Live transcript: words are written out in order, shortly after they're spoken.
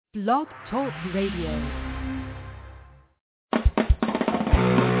Blog Talk Radio.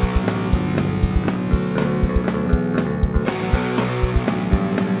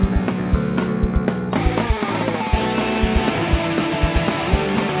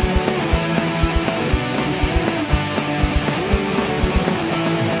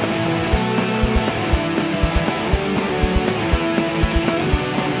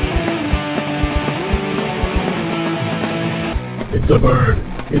 It's a bird,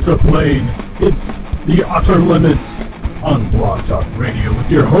 it's a plane, it's the Otter Limits on Blog Talk Radio with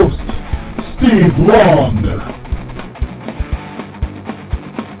your host, Steve Long.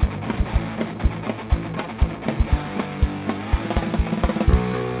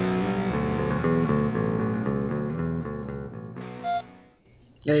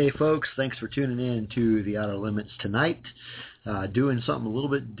 Hey folks, thanks for tuning in to the Otter Limits tonight. Doing something a little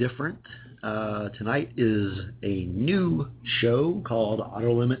bit different. Tonight is a new show called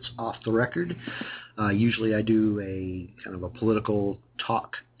Otter Limits Off the Record. Usually I do a kind of a political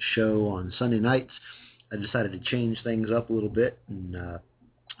talk show on Sunday nights. I decided to change things up a little bit and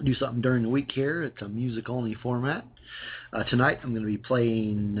do something during the week here. It's a music-only format. Tonight I'm going to be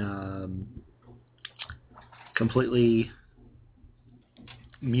playing completely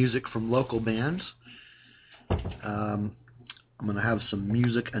music from local bands. I'm going to have some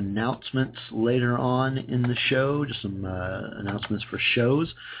music announcements later on in the show, just some announcements for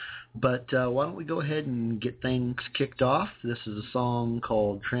shows. But why don't we go ahead and get things kicked off. This is a song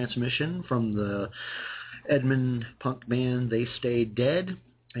called Transmission from the Edmond punk band They Stay Dead,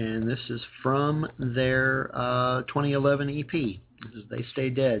 and this is from their 2011 EP. This is They Stay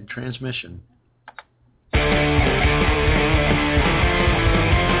Dead, Transmission.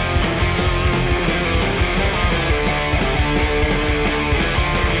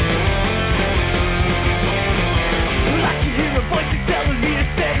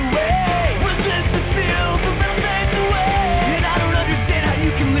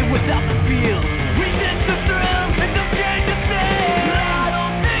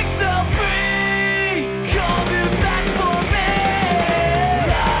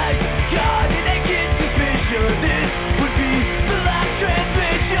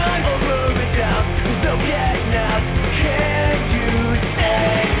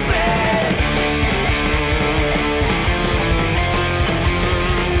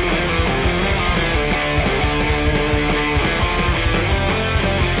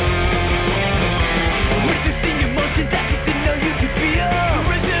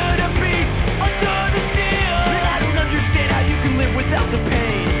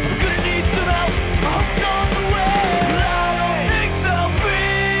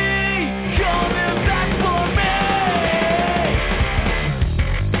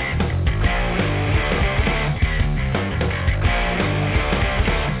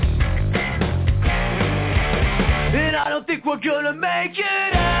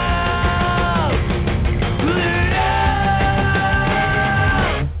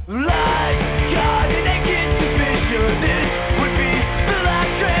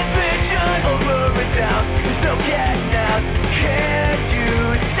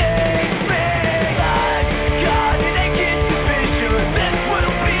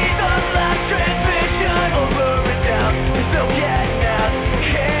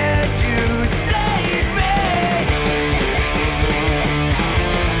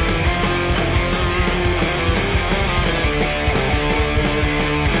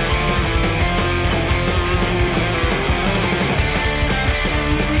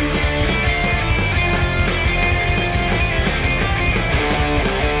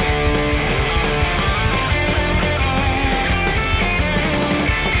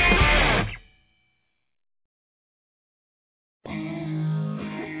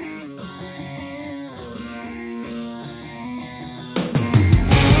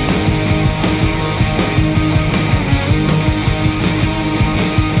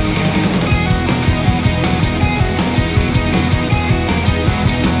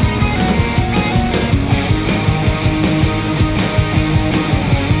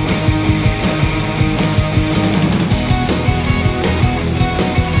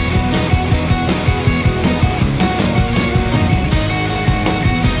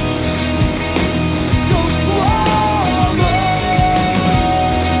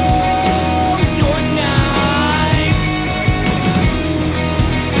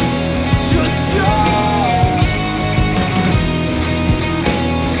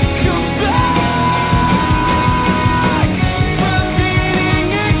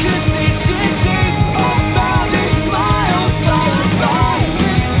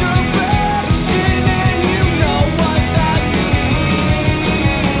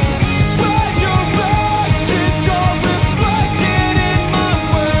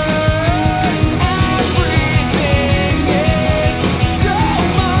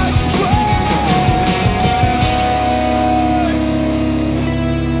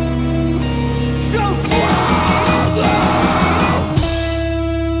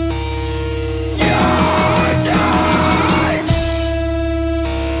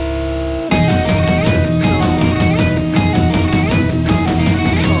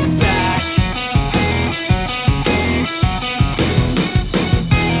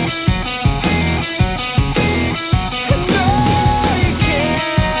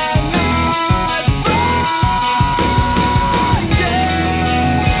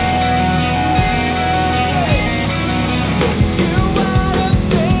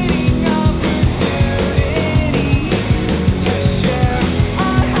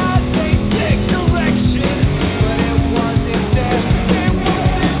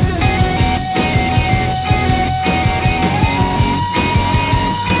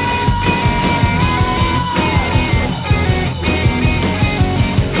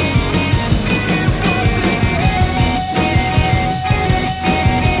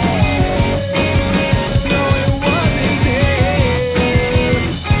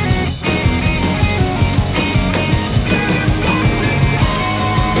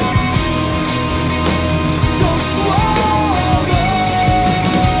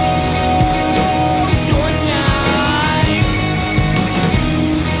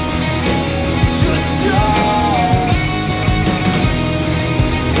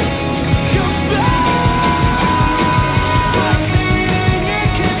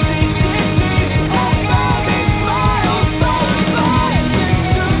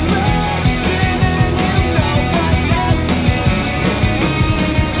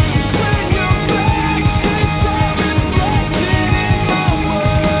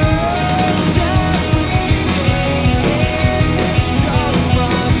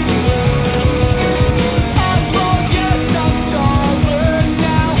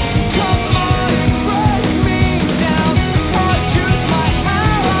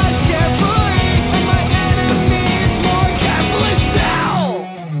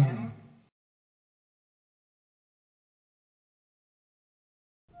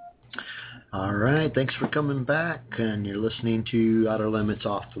 All right, thanks for coming back, and you're listening to Otter Limits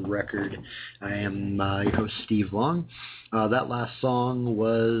Off the Record. I am your host, Steve Long. That last song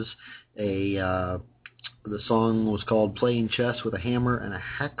was the song was called Playing Chess with a Hammer and a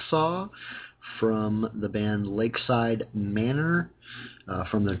Hacksaw from the band Lakeside Manor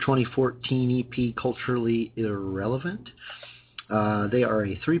from their 2014 EP, Culturally Irrelevant. They are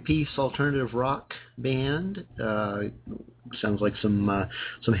a three-piece alternative rock band. Sounds like some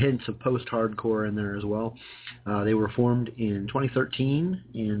hints of post-hardcore in there as well. They were formed in 2013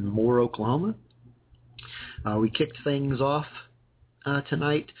 in Moore, Oklahoma. We kicked things off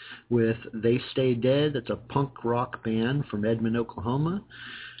tonight with They Stay Dead. That's a punk rock band from Edmond, Oklahoma.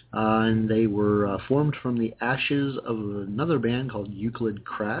 And they were formed from the ashes of another band called Euclid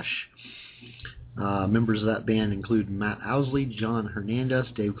Crash. Members of that band include Matt Owsley, John Hernandez,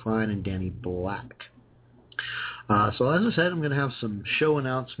 Dave Klein, and Danny Black. So as I said, I'm going to have some show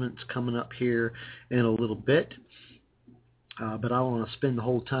announcements coming up here in a little bit. But I don't want to spend the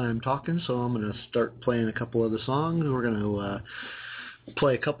whole time talking, so I'm going to start playing a couple of the songs. We're going to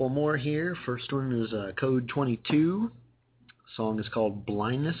play a couple more here. First one is Code 22. The song is called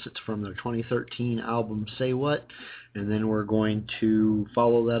Blindness. It's from their 2013 album Say What. And then we're going to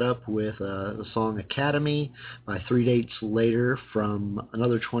follow that up with the song Academy by 3 Dates Later from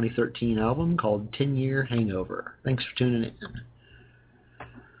another 2013 album called 10 Year Hangover. Thanks for tuning in.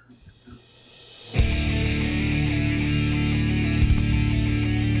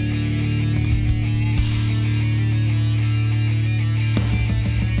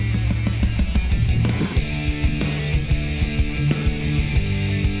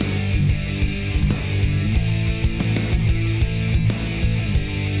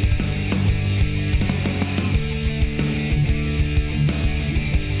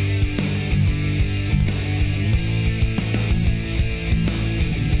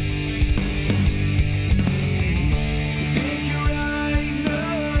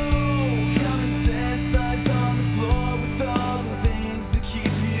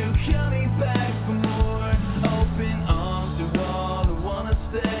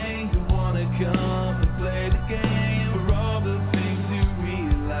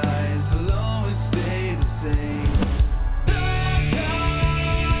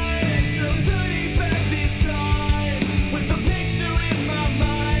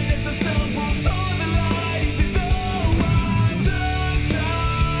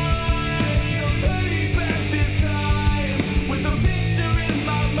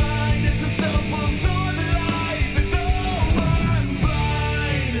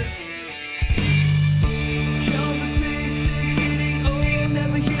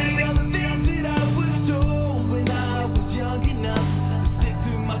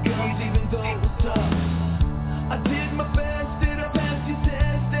 So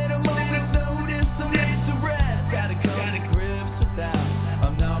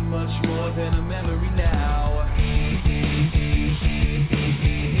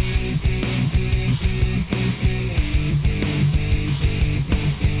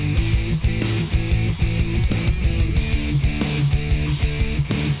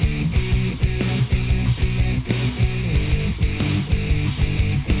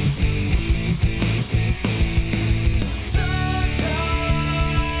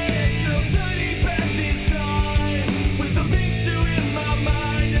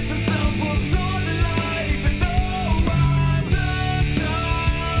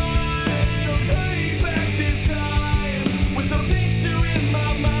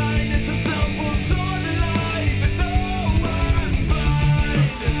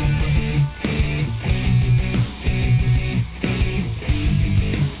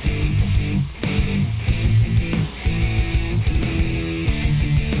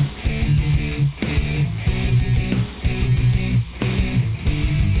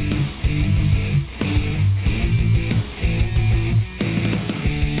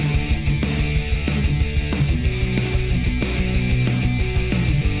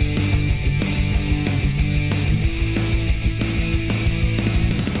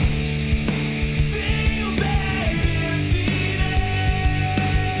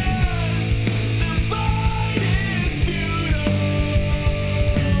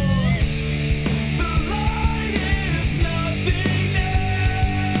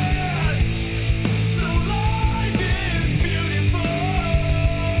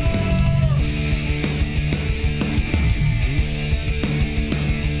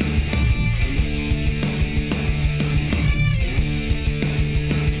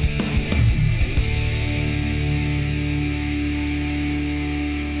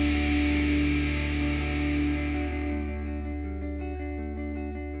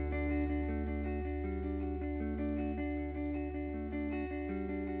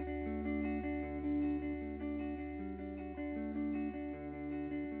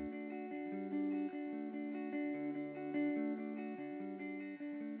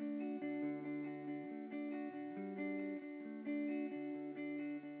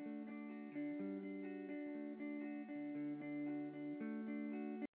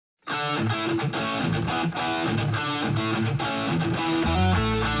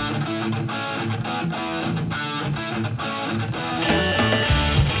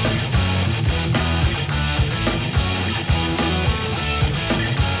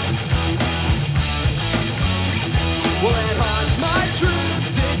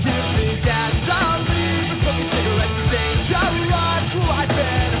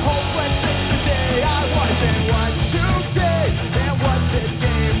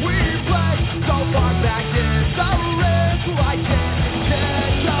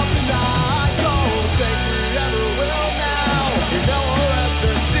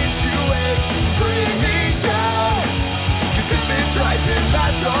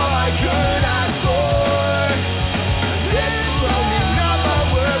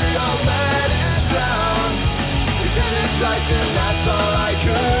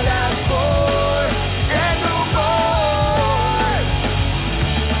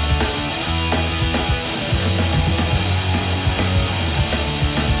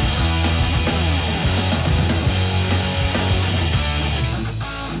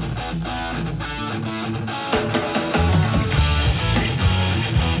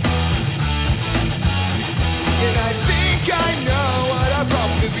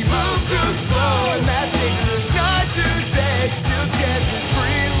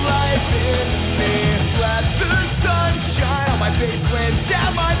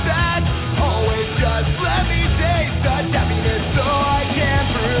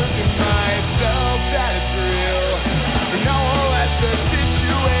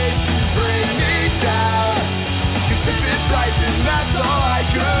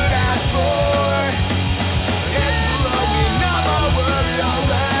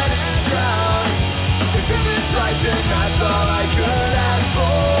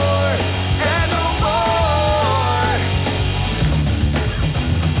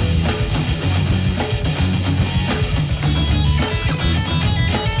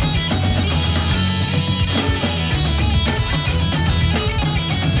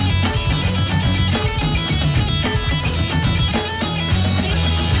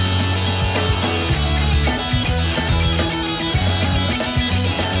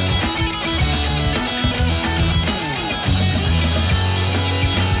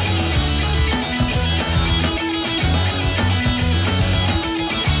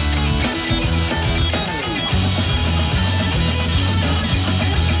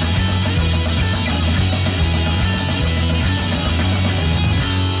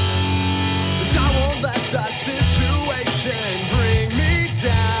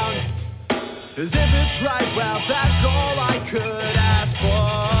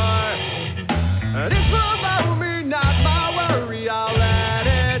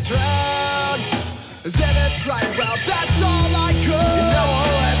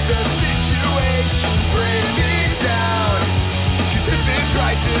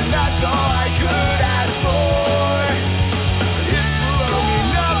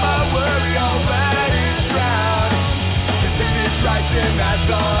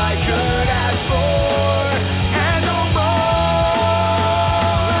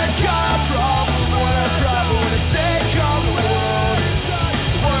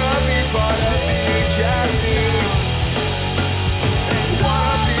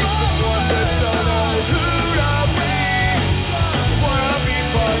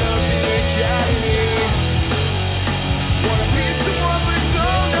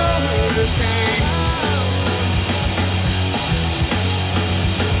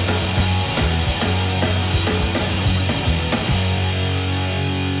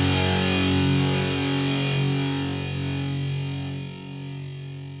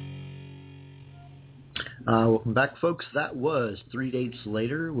Welcome back, folks. That was 3 Dates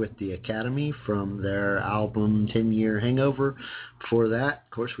Later with the Academy from their album 10-Year Hangover. Before that,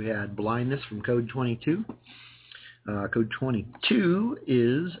 of course, we had Blindness from Code 22. Code 22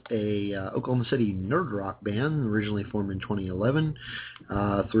 is a Oklahoma City nerd rock band, originally formed in 2011.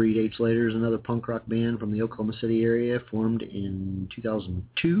 3 Dates Later is another punk rock band from the Oklahoma City area, formed in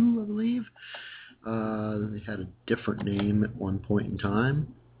 2002, I believe. They had a different name at one point in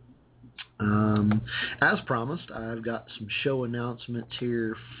time. As promised, I've got some show announcements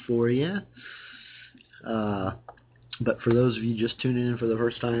here for you. But for those of you just tuning in for the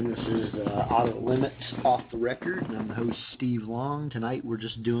first time, this is Otter Limits Off the Record, and I'm the host, Steve Long. Tonight we're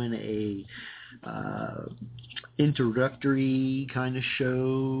just doing a introductory kind of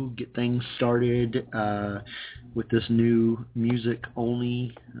show, get things started with this new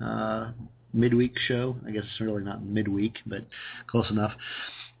music-only midweek show. I guess it's really not midweek, but close enough.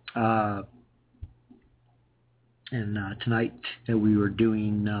 And tonight we were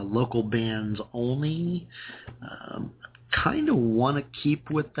doing local bands only. Kind of want to keep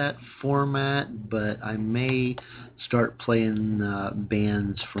with that format, but I may start playing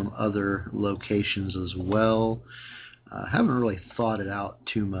bands from other locations as well. Haven't really thought it out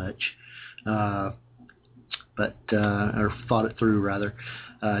too much, or thought it through rather.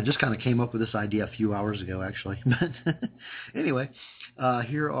 Just kind of came up with this idea a few hours ago, actually. But anyway,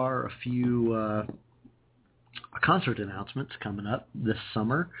 here are a few concert announcements coming up this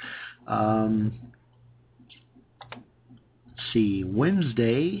summer. Let's see,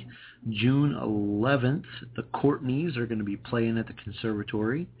 Wednesday, June 11th, the Courtneys are going to be playing at the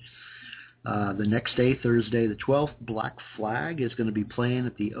Conservatory. The next day, Thursday the 12th, Black Flag is going to be playing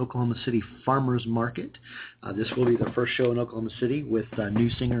at the Oklahoma City Farmers Market. This will be their first show in Oklahoma City with new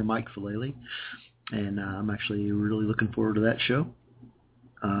singer Mike Vallely, and I'm actually really looking forward to that show.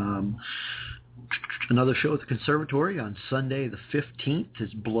 Another show at the Conservatory on Sunday the 15th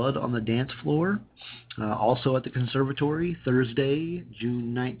is Blood on the Dance Floor. Also at the Conservatory, Thursday,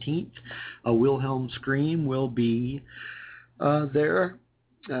 June 19th, a Wilhelm Scream will be there.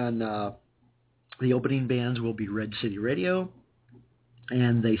 And the opening bands will be Red City Radio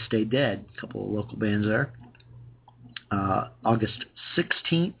and They Stay Dead, a couple of local bands there. August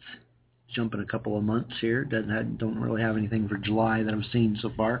 16th, jumping a couple of months here. Don't really have anything for July that I've seen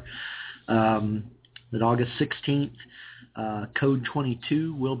so far. But August 16th, Code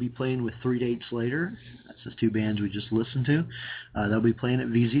 22 will be playing with 3 Dates Later. That's the two bands we just listened to. They'll be playing at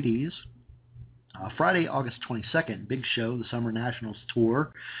VZD's. Friday, August 22nd, big show, the Summer Nationals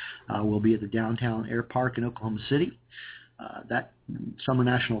Tour, will be at the Downtown Air Park in Oklahoma City. That Summer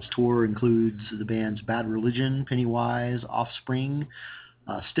Nationals Tour includes the bands Bad Religion, Pennywise, Offspring,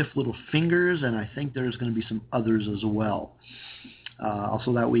 Stiff Little Fingers, and I think there's going to be some others as well.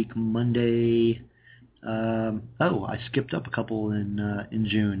 Also that week, Monday... I skipped up a couple in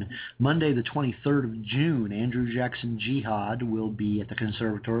June. Monday, the 23rd of June, Andrew Jackson Jihad will be at the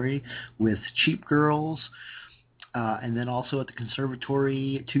Conservatory with Cheap Girls. And then also at the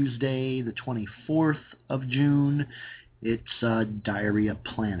Conservatory, Tuesday, the 24th of June, it's Diarrhea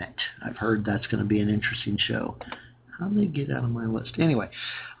Planet. I've heard that's going to be an interesting show. How did they get out of my list? Anyway,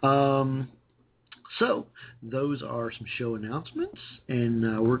 so those are some show announcements, and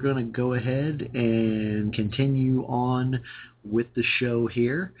we're going to go ahead and continue on with the show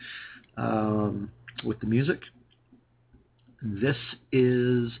here with the music. This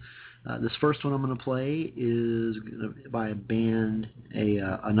first one I'm going to play is by a band,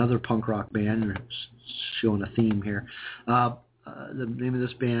 another punk rock band. We're showing a theme here. The name of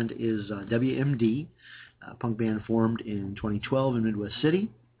this band is WMD, a punk band formed in 2012 in Midwest City.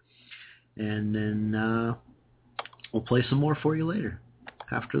 And then we'll play some more for you later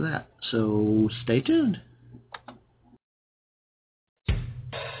after that. So stay tuned.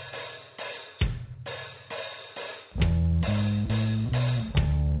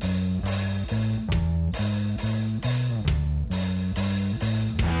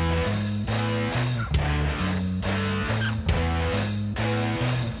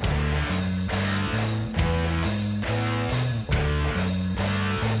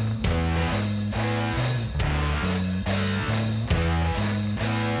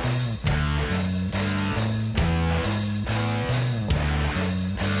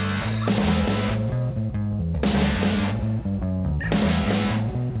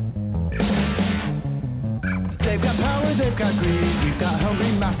 They've got greed, we've got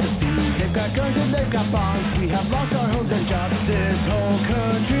hungry masterpieces. They've got guns and they've got bombs. We have lost our homes and jobs. This whole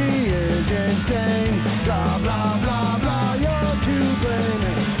country is insane. Blah, blah, blah, blah, you're to blame.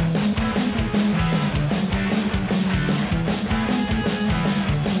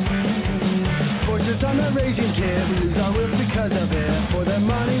 Forces on the raging kid, we lose our wills because of it. For the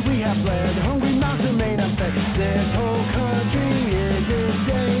money we have bled, hungry mouths remain unfed. This whole country is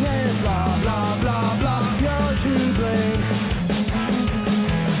insane and blah, blah, blah, blah, you're to blame.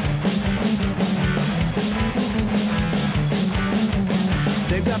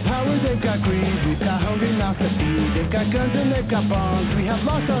 They've got power, they've got greed, we've got hungry mouths to feed. They've got guns and they've got bombs, we have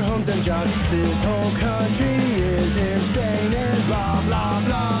lost our homes and jobs. This whole country is insane and blah, blah,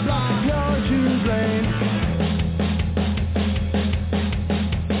 blah, blah, you're to blame.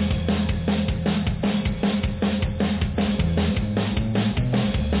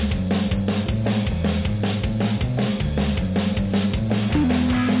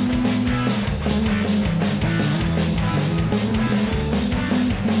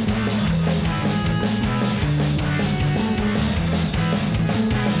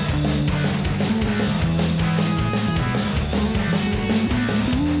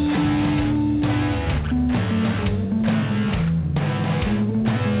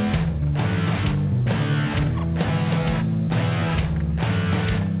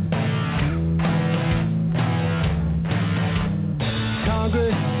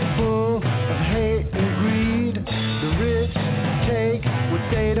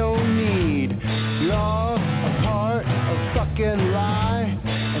 and lie,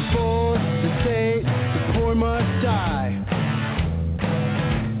 and for the state the poor must die.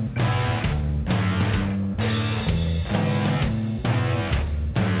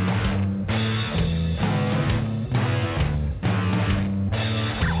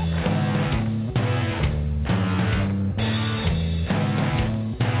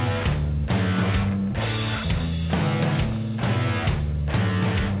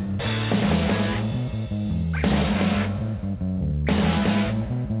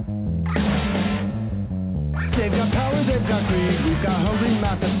 We've got hungry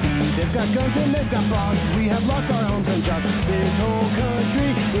mouths to feed. They've got guns and they've got bombs. We have lost our homes and jobs. This whole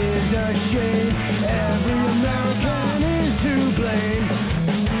country is a shame. Every American is to blame.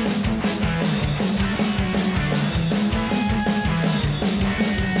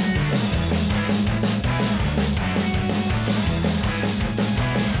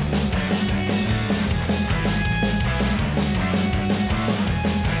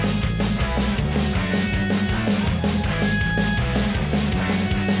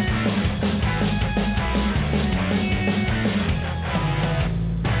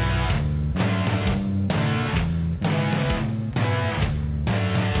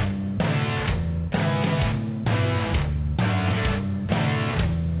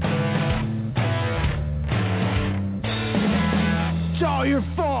 Your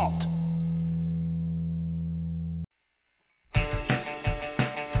fault.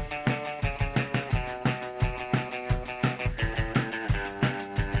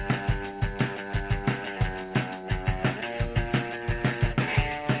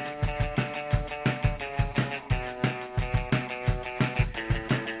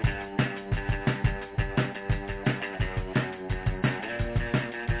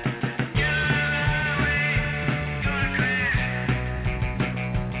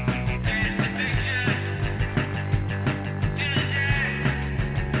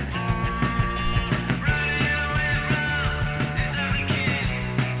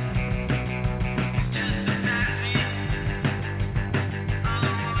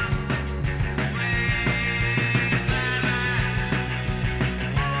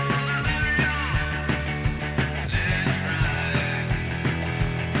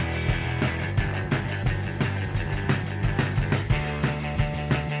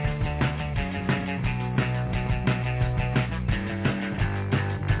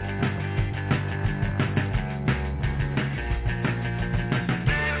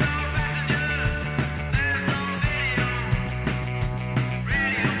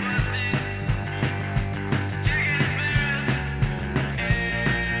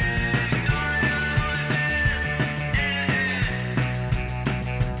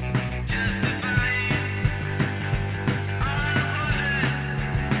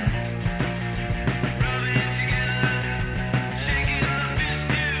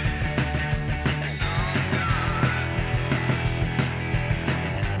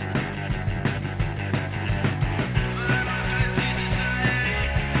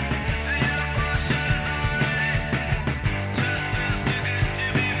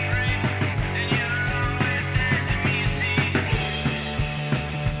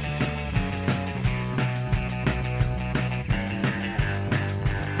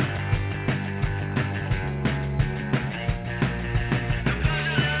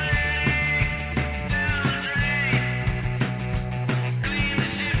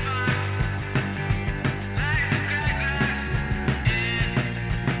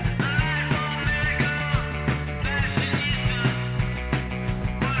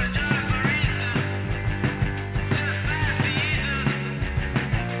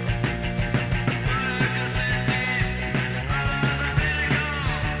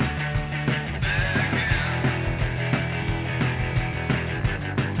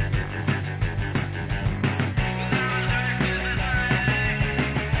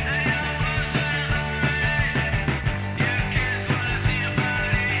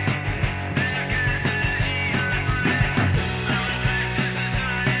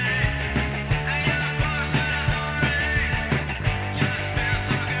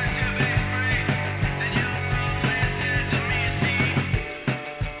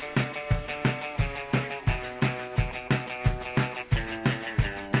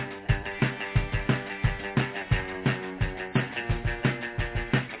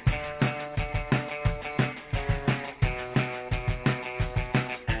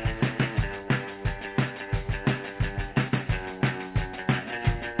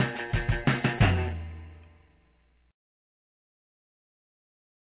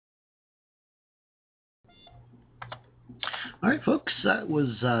 All right, folks, that was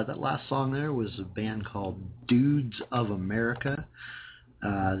that last song there was a band called Dudes of America.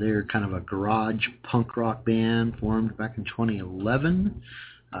 They're kind of a garage punk rock band formed back in 2011.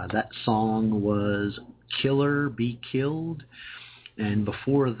 That song was Killer Be Killed. And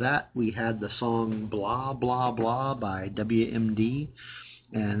before that, we had the song Blah, Blah, Blah by WMD.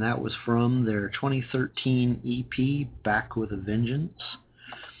 And that was from their 2013 EP, Back with a Vengeance.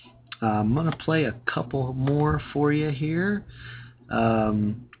 I'm going to play a couple more for you here.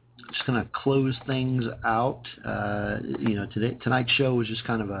 Just going to close things out. Tonight's show was just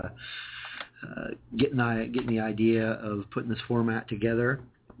kind of a getting the idea of putting this format together.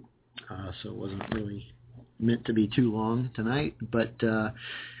 So it wasn't really meant to be too long tonight. But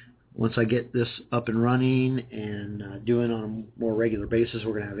once I get this up and running and doing on a more regular basis,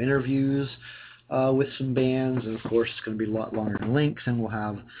 we're going to have interviews with some bands, and of course it's going to be a lot longer in length, and we'll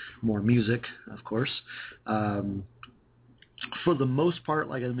have more music, of course. For the most part,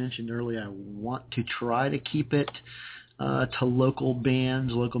 like I mentioned earlier, I want to try to keep it to local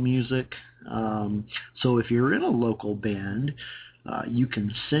bands, local music. So if you're in a local band, you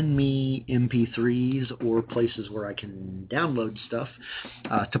can send me MP3s or places where I can download stuff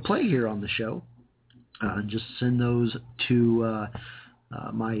to play here on the show. Just send those to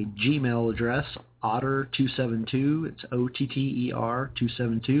my Gmail address, otter272, it's OTTER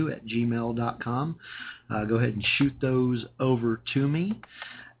 272 at gmail.com. Go ahead and shoot those over to me,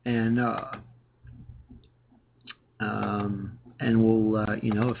 and we'll,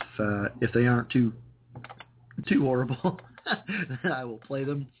 if they aren't too horrible, I will play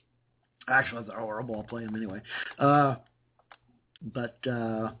them. Actually, if they're horrible, I'll play them anyway.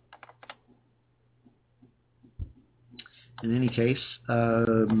 In any case, I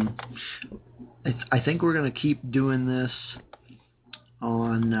think we're going to keep doing this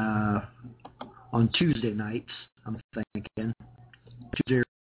on Tuesday nights. I'm thinking Tuesday.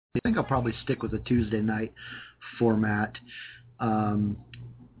 I think I'll probably stick with the Tuesday night format. But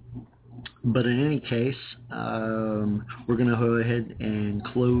in any case, we're going to go ahead and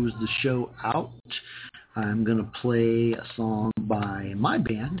close the show out. I'm going to play a song by my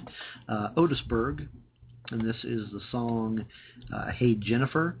band, Otisburg. And this is the song Hey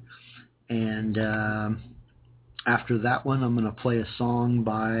Jennifer. And after that one, I'm going to play a song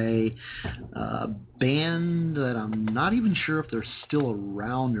by a band that I'm not even sure if they're still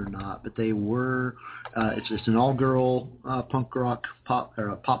around or not, but they were. It's an all-girl punk rock pop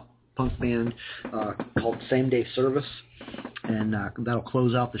punk band called Same Day Service. And that'll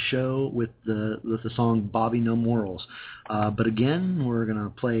close out the show with the song Bobby No Morals. But again, we're going to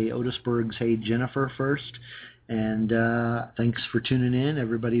play Otisburg's Hey Jennifer first. And thanks for tuning in,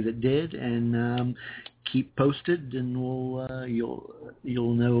 everybody that did. And keep posted, and you'll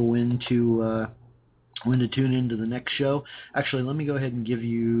know when to tune into the next show. Actually, let me go ahead and give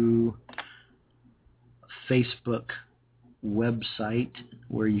you a Facebook website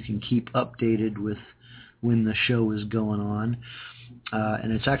where you can keep updated with when the show is going on.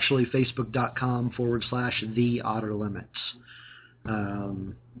 And it's actually facebook.com/The Otter Limits.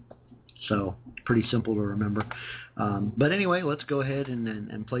 So pretty simple to remember. But anyway, let's go ahead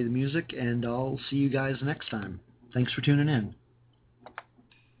and play the music, and I'll see you guys next time. Thanks for tuning in.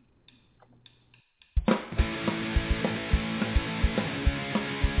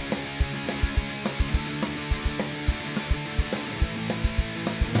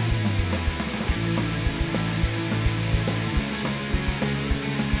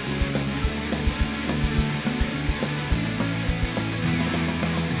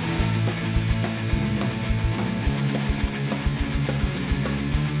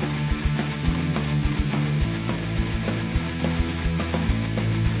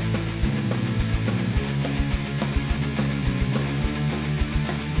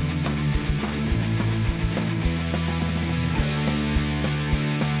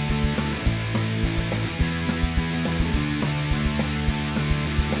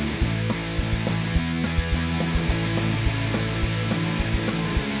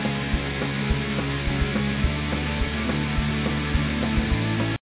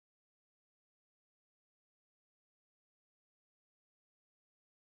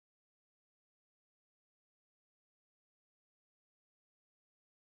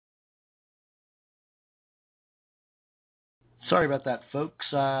 Sorry about that, folks.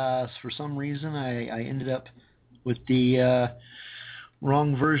 For some reason, I ended up with the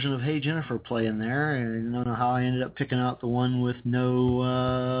wrong version of Hey Jennifer playing there, and I don't know how I ended up picking out the one with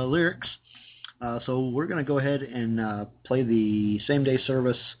no lyrics. So we're going to go ahead and play the Same Day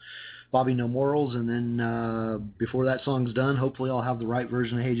Service Bobby No Morals, and then before that song's done, hopefully I'll have the right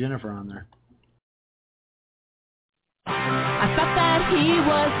version of Hey Jennifer on there. I thought that he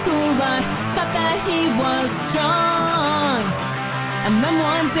was cool, but thought that he was strong. And then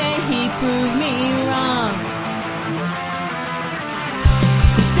one day he proved me wrong.